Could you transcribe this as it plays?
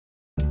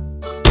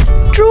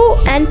True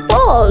and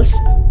false.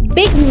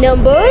 Big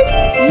numbers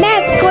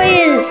math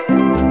quiz.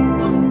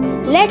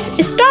 Let's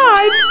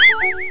start.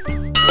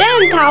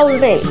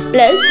 10,000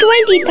 plus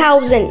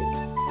 20,000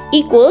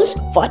 equals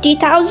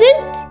 40,000.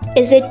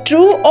 Is it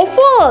true or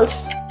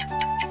false?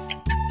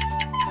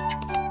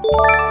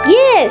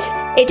 Yes,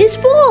 it is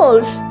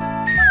false.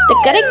 The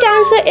correct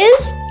answer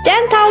is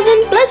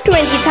 10,000 plus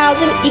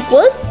 20,000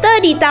 equals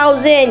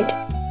 30,000.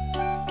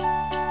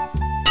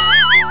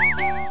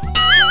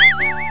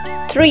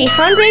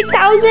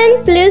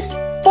 300,000 plus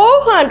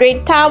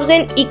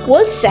 400,000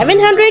 equals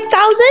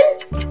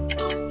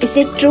 700,000. Is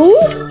it true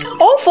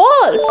or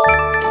false?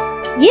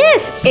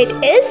 Yes, it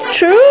is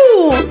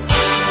true.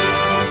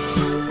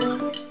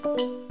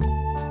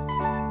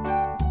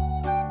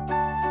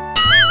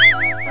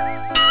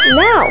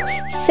 Now,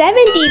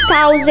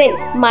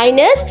 70,000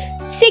 minus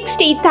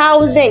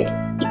 60,000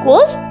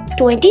 equals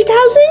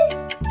 20,000.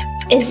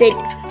 Is it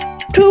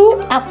true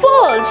or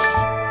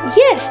false?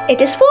 Yes,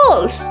 it is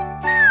false.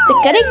 The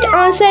correct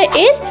answer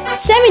is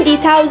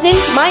 70,000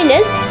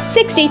 minus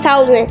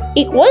 60,000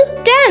 equals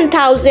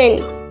 10,000.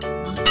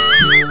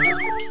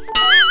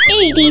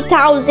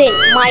 80,000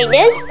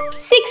 minus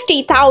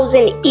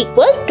 60,000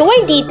 equals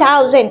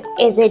 20,000.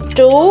 Is it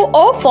true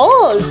or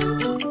false?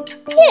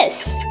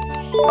 Yes,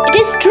 it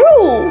is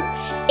true.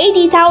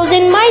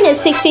 80,000 minus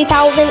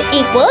 60,000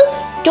 equals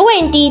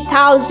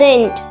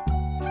 20,000.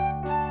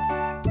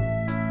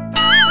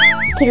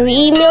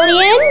 3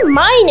 million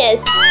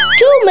minus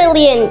 2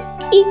 million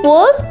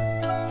equals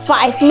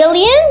 5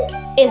 million.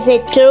 Is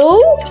it true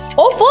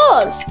or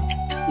false?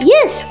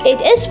 Yes,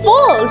 it is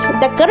false.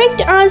 The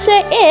correct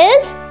answer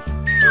is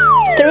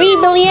 3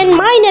 million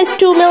minus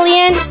 2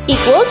 million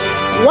equals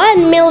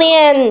 1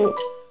 million.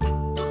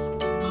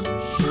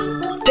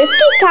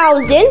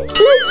 50,000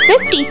 plus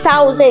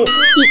 50,000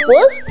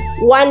 equals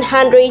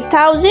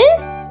 100,000.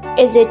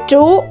 Is it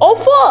true or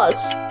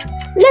false?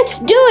 Let's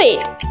do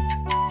it.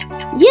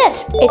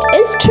 Yes, it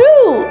is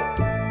true.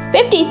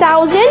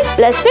 50,000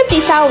 plus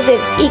 50,000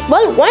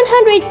 equals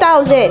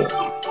 100,000.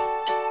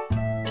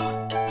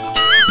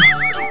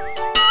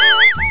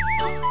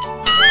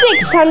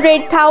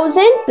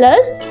 600,000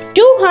 plus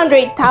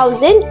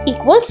 200,000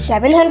 equals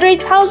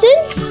 700,000.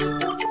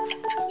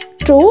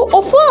 True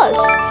or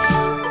false?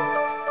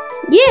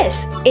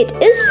 Yes, it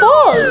is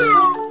false.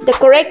 The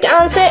correct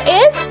answer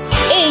is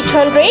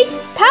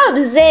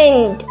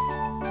 800,000.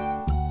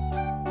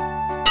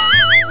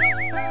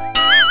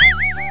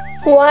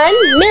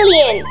 1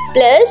 million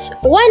plus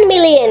 1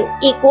 million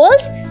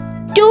equals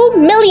 2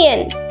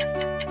 million.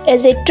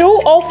 Is it true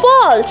or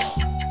false?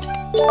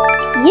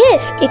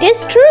 Yes, it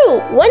is true.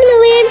 1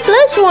 million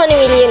plus 1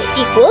 million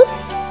equals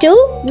 2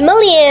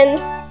 million.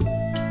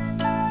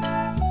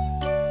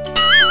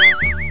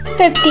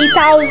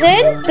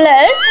 50,000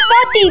 plus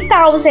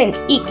 40,000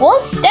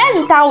 equals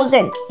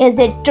 10,000. Is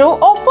it true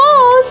or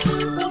false?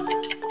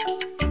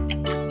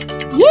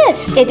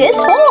 Yes, it is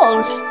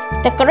false.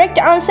 The correct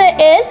answer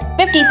is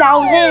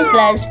 50,000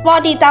 plus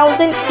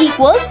 40,000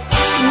 equals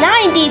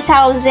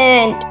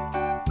 90,000.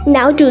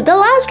 Now do the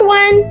last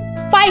one.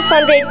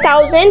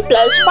 500,000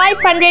 plus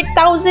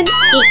 500,000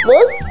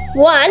 equals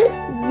 1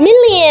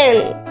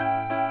 million.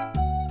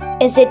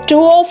 Is it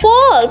true or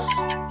false?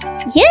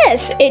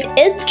 Yes, it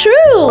is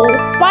true.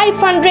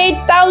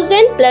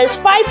 500,000 plus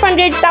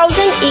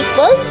 500,000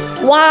 equals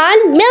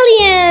 1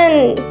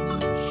 million.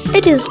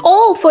 It is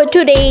all for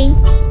today.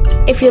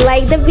 If you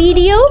like the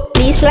video,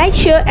 please like,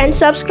 share and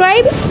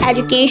subscribe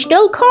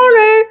Educational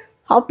Corner.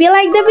 Hope you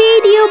like the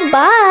video.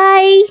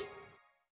 Bye.